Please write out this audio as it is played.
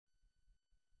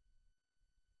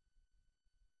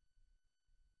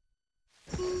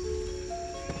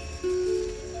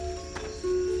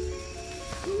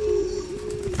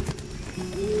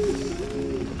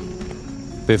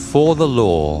Before the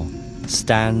law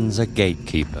stands a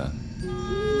gatekeeper.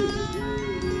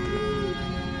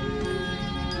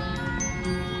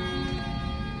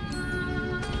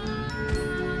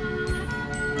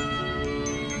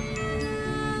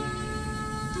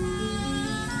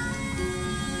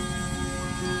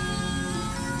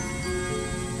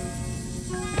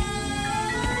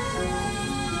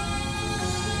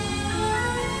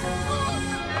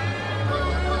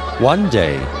 One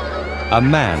day, a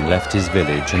man left his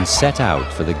village and set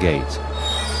out for the gate.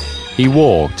 He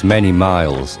walked many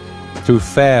miles, through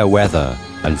fair weather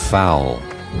and foul.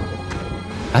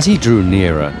 As he drew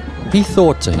nearer, he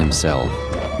thought to himself,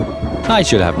 "I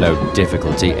should have no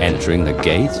difficulty entering the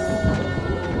gate."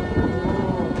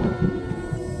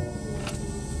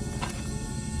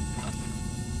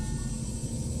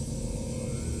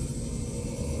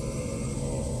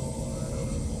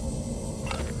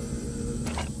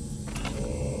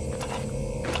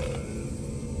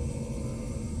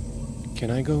 Can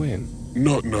I go in?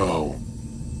 Not now.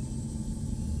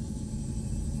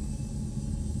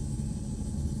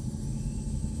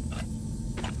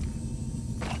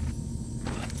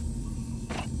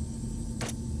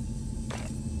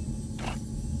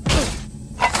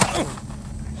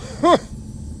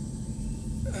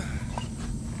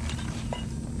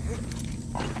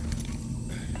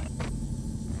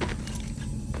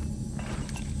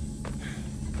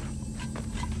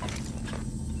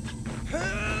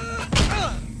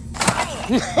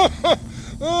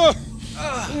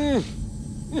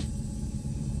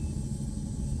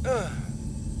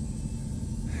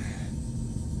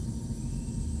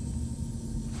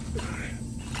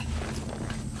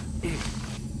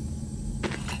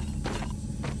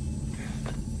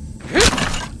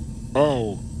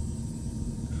 Oh.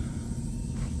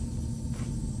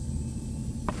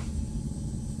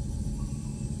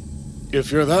 If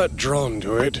you're that drawn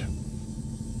to it,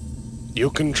 you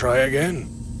can try again.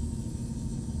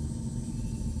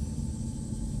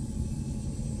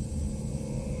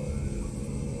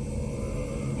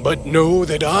 But know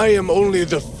that I am only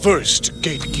the first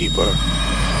gatekeeper.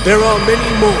 There are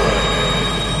many more,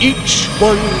 each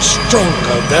one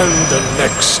stronger than the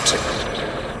next.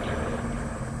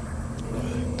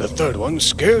 The third one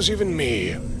scares even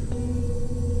me.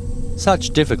 Such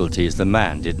difficulties the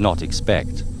man did not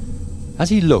expect. As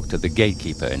he looked at the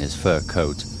gatekeeper in his fur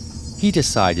coat, he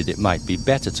decided it might be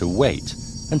better to wait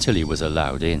until he was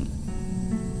allowed in.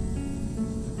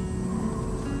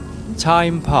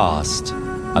 Time passed,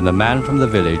 and the man from the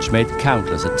village made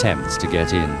countless attempts to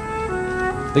get in.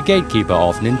 The gatekeeper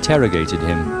often interrogated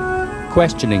him,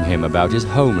 questioning him about his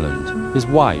homeland, his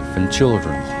wife and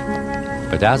children.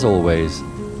 But as always,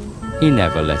 he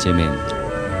never let him in.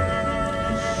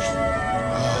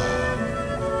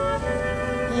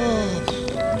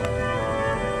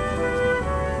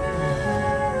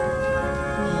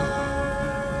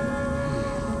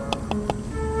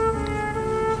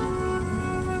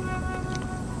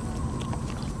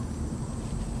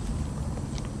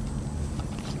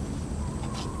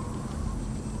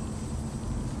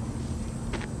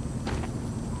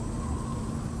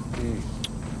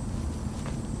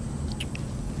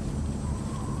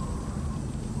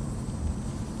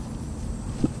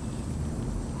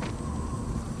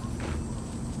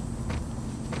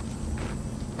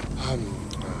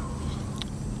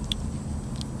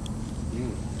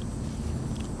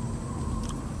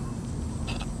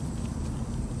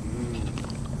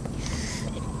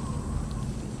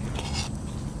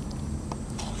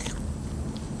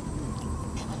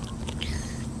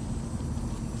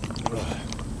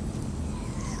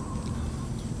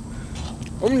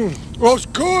 That's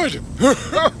good.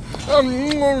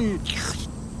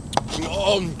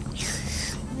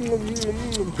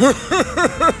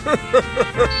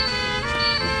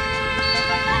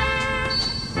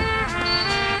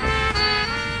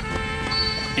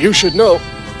 You should know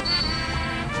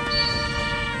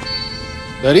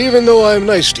that even though I'm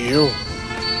nice to you,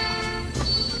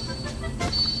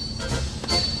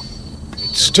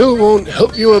 it still won't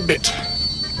help you a bit.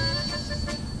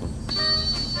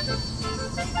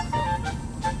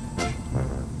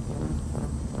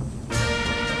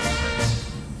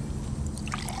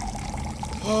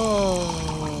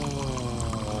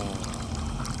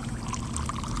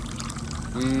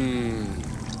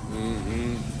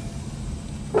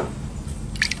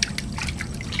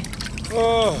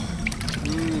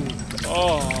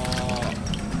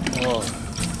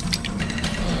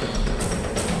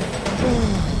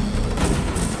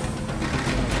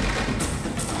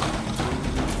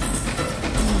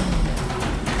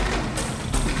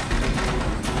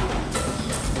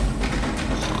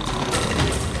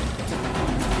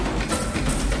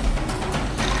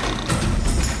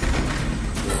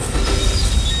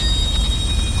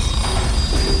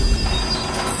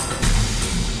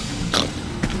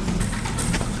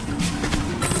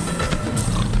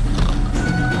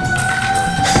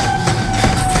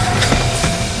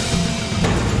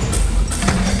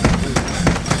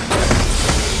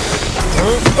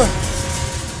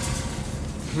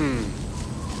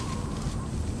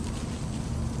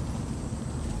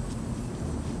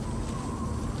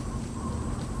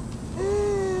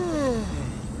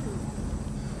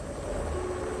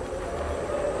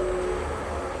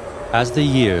 As the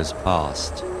years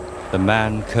passed, the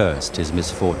man cursed his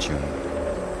misfortune.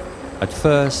 At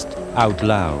first, out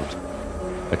loud,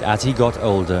 but as he got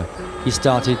older, he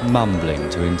started mumbling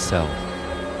to himself.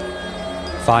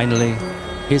 Finally,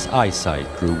 his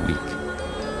eyesight grew weak,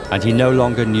 and he no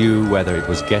longer knew whether it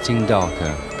was getting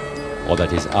darker or that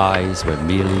his eyes were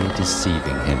merely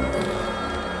deceiving him.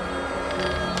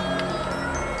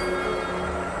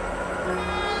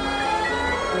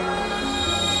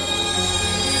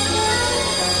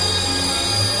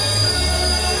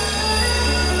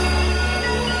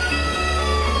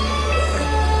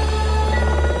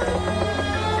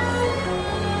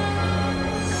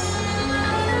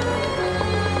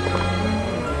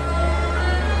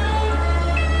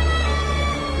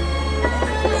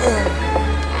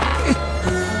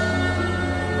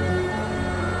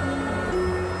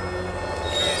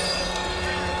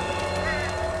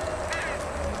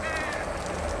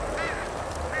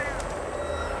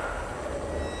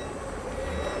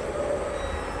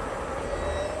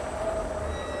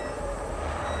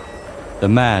 The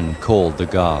man called the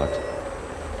guard.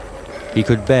 He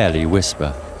could barely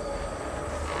whisper.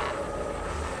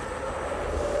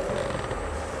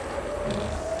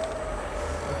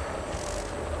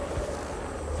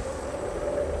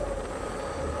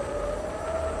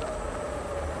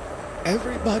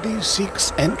 Everybody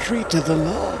seeks entry to the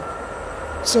law.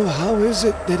 So how is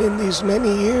it that in these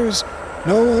many years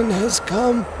no one has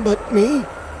come but me?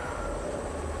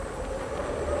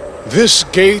 This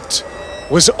gate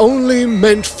was only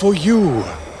meant for you,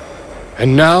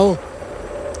 and now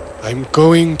I'm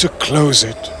going to close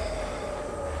it.